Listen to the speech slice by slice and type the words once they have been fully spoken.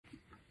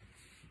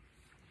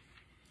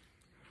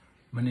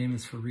My name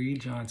is Farid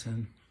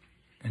Johnson,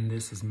 and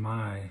this is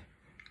my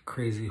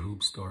crazy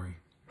hoop story.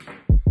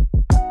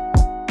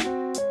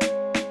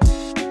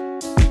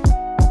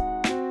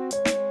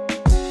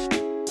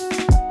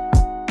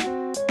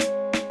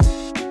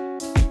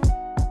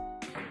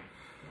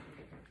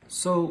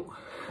 So,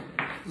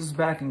 this is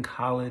back in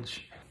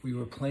college. We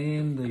were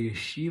playing the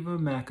Yeshiva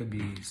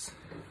Maccabees.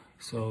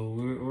 So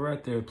we're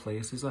at their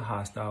place. It's a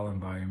hostile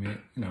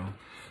environment, you know,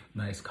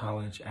 nice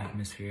college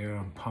atmosphere.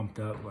 I'm pumped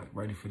up, like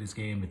ready for this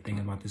game. Been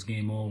thinking about this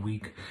game all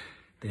week.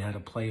 They had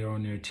a player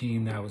on their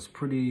team that was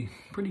pretty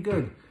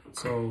good.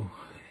 So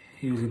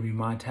he was gonna be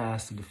my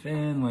task to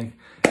defend. Like,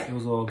 it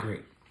was all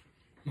great.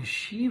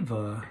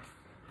 Yeshiva,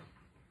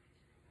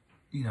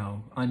 you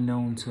know,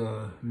 unknown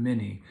to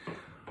many,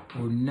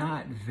 were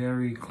not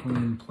very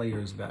clean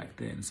players back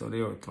then. So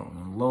they were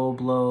throwing low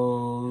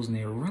blows and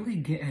they were really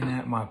getting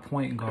at my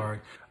point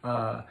guard.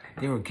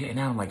 They were getting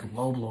out like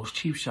low blows,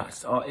 cheap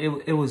shots.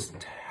 It was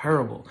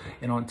terrible.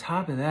 And on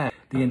top of that,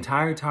 the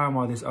entire time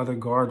while this other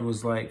guard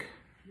was like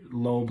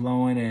low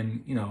blowing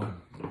and, you know,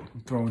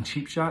 throwing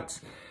cheap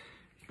shots,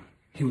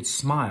 he would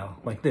smile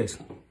like this.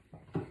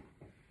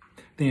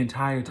 The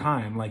entire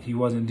time, like he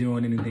wasn't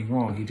doing anything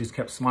wrong. He just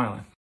kept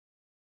smiling.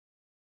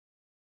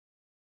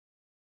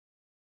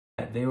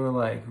 They were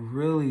like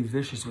really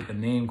vicious with the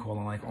name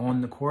calling, like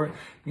on the court,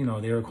 you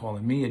know, they were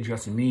calling me,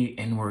 addressing me,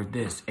 N-word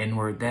this,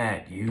 N-word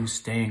that, you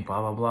stink,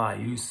 blah, blah, blah,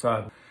 you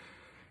suck.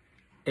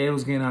 It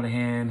was getting out of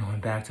hand.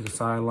 Went back to the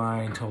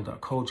sideline, told our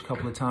coach a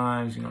couple of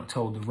times, you know,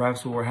 told the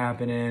refs what were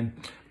happening,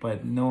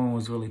 but no one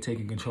was really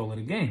taking control of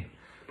the game.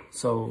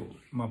 So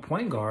my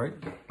point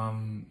guard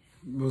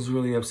was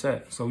really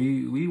upset. So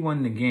we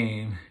won the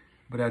game,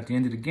 but at the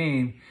end of the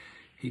game,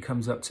 he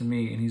comes up to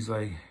me and he's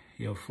like,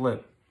 yo,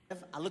 Flip.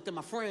 I looked at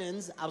my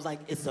friends, I was like,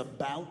 it's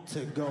about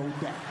to go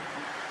down.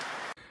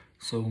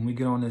 So when we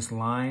get on this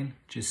line,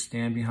 just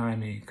stand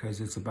behind me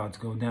because it's about to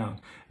go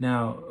down.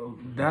 Now,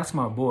 that's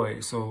my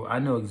boy, so I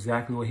know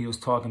exactly what he was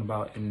talking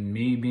about, and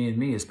me being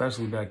me,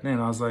 especially back then,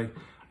 I was like,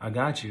 I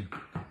got you.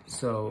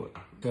 So,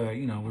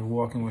 you know,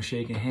 we're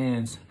shaking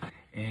hands,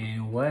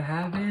 and what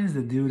happens?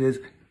 The dude is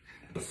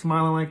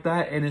smiling like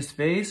that, and his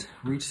face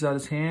reaches out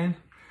his hand.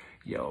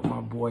 Yo, my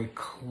boy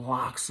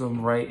clocks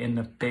him right in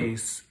the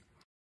face.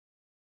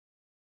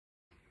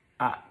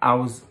 I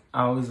was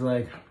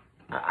like,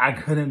 I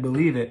couldn't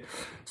believe it.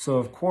 So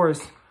of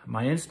course,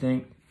 my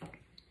instinct,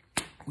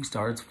 we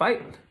started to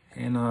fight.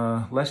 And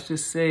let's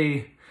just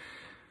say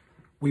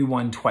we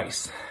won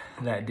twice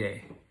that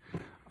day.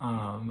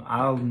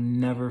 I'll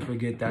never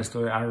forget that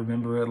story. I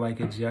remember it like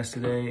it's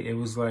yesterday. It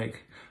was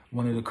like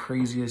one of the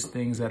craziest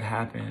things that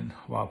happened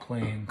while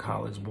playing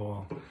college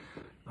ball.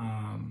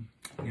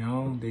 You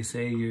know, they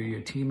say you're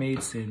your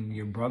teammates and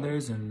your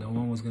brothers, and no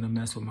one was gonna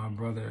mess with my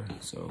brother.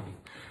 So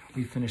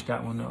we finished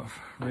that one off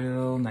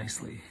real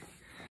nicely.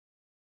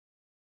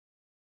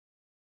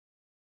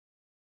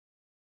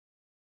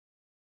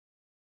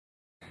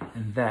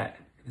 And that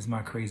is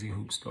my crazy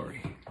hoop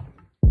story.